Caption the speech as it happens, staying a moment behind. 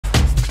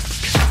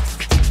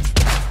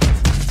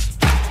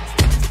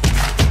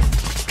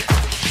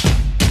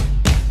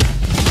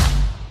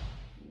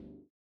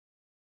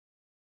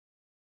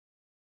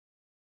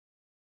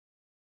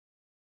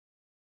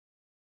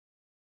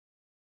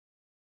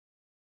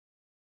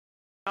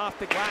Off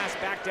the glass,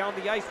 back down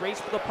the ice, race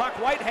for the puck.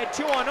 Whitehead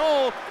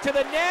 2-on-0 to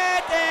the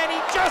net, and he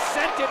just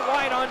sent it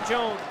wide on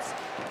Jones.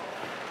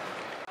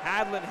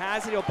 Hadlin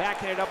has it, he'll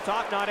backhand it up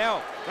top, not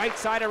out. Right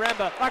side of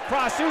Remba,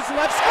 across, Suzulev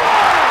scores!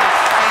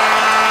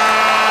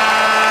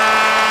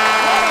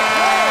 What a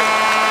play!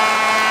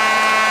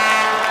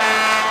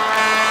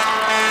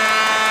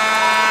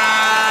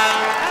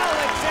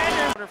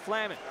 Alexander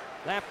Flamin,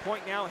 left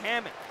point now,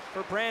 Hammond.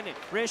 For Brandon,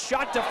 wrist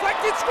shot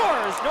deflected,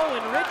 scores!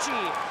 Nolan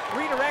Ritchie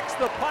redirects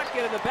the puck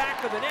into the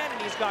back of the net,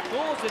 and he's got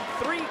goals in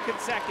 3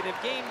 consecutive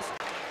games.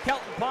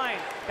 Kelton Pine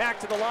back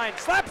to the line,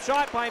 slap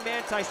shot by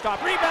Manti,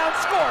 stop, rebound,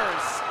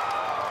 scores!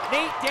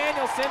 Nate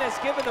Danielson has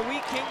given the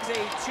Wheat Kings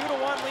a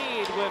 2-1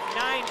 lead with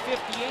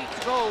 9:58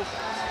 to go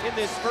in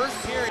this first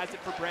period. Has it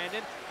for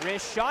Brandon,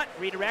 wrist shot,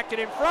 redirected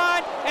in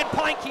front, and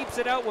Pine keeps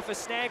it out with a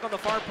snag on the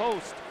far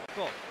post.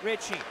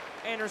 Ritchie.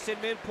 Anderson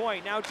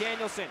midpoint, now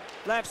Danielson,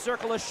 left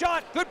circle, a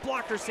shot, good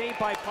blocker save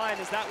by Pine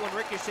as that one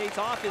ricochets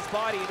off his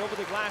body and over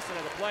the glass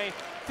into the play.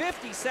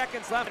 50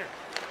 seconds left.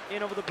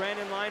 In over the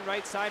Brandon line,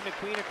 right side,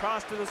 McQueen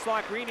across to the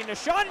slot, Greening a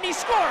shot, and he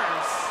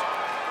scores!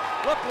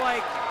 Looked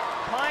like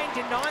Pine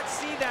did not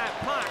see that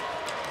puck,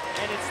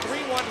 and it's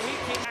 3-1 Wheat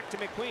King back to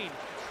McQueen.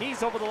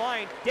 He's over the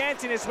line,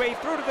 dancing his way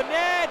through to the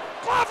net,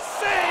 glove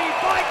save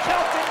by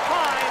Kelton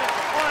Pine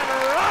on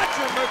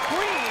Roger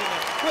McQueen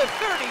with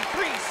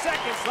 33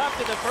 seconds left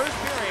in the first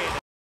period.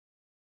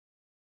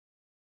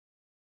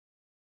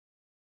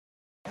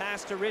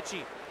 Pass to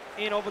Ritchie,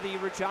 in over the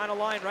Regina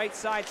line, right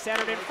side,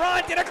 centered in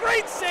front, and a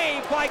great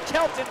save by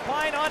Kelton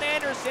Pine on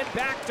Anderson,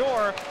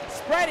 backdoor,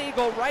 spread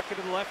eagle right to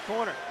the left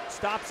corner.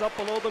 Stops up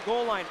below the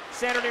goal line,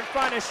 centered in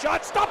front, a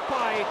shot stopped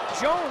by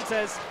Jones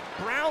as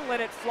Brown let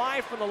it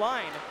fly from the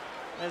line.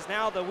 As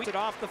now the Wheat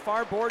off the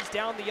far boards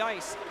down the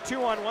ice.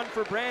 2-on-1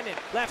 for Brandon.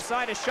 Left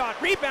side a shot.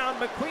 Rebound.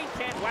 McQueen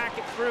can't whack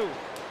it through.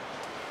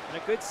 And a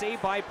good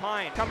save by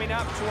Pine. Coming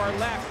up to our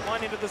left.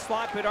 One into the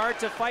slot. Bedard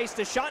to Feist.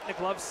 A shot and a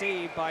glove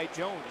save by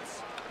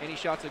Jones. Any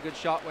shot's a good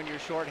shot when you're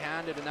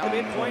short-handed. And that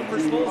midpoint for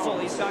Svozil.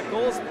 He's got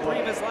goals in 3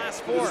 of his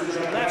last 4.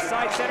 Left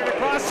side centered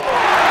across. Score!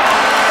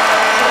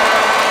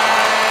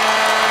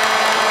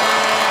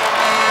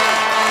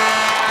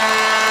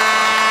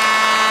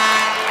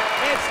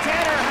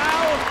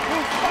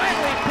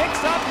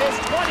 Up his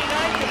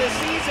 29th of the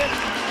season.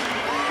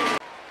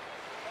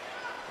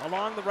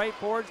 Along the right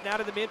boards, now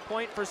to the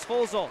midpoint for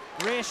Svozil.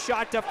 Wrist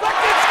shot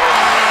deflected, score!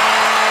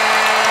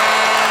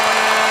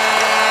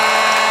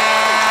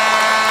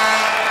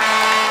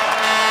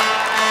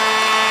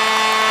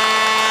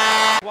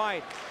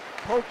 Wide,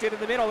 poked it in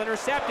the middle,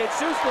 intercepted.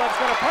 Suslev's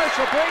got a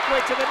partial breakaway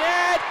to the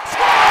net.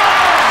 Score!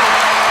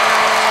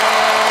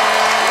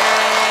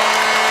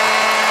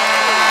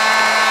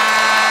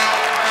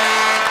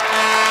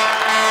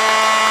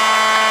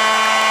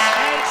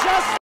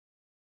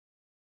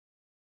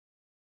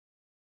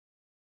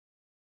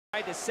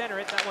 To center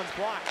it, that one's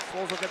blocked.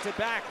 Svozil gets it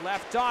back,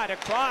 left dot,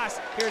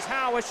 across. Here's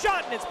Howe, a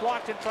shot, and it's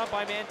blocked in front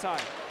by Manti.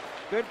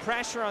 Good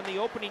pressure on the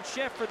opening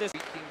shift for this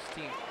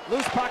team.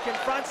 Loose puck in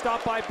front,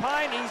 stopped by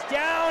Pine. He's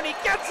down, he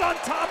gets on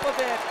top of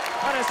it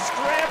on a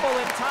scramble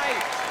and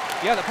tight.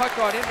 Yeah, the puck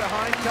got in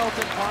behind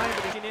Kelton Pine,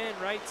 but in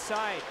right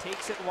side,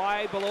 takes it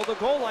wide below the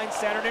goal line,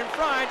 centered in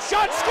front.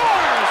 Shot,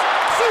 scores!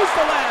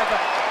 Suzulev!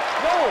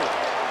 No!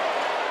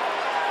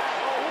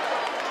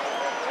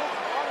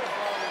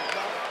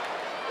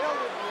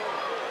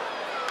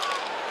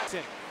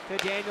 To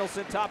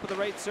Danielson, top of the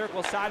right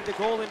circle, side of the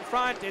goal in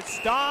front. It's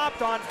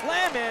stopped on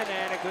Flamin,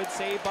 and a good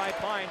save by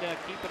Pine to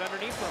keep it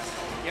underneath him.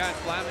 Yeah, and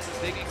Flamin is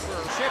digging for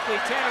Shipley,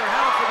 Tanner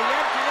Howe for the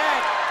empty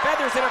net.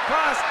 Feathers it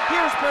across.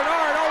 Here's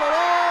Bernard all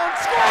alone.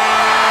 Score!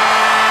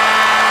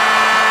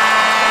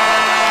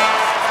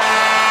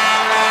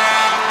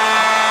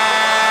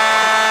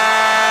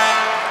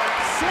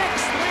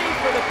 6-3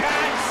 for the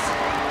Pats.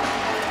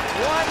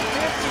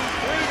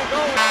 1:53 to go.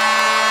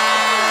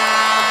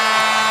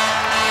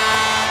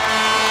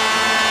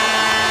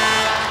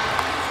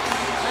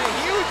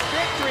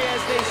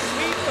 They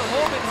sweep the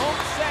home and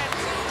home set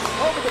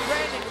over the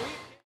Brandon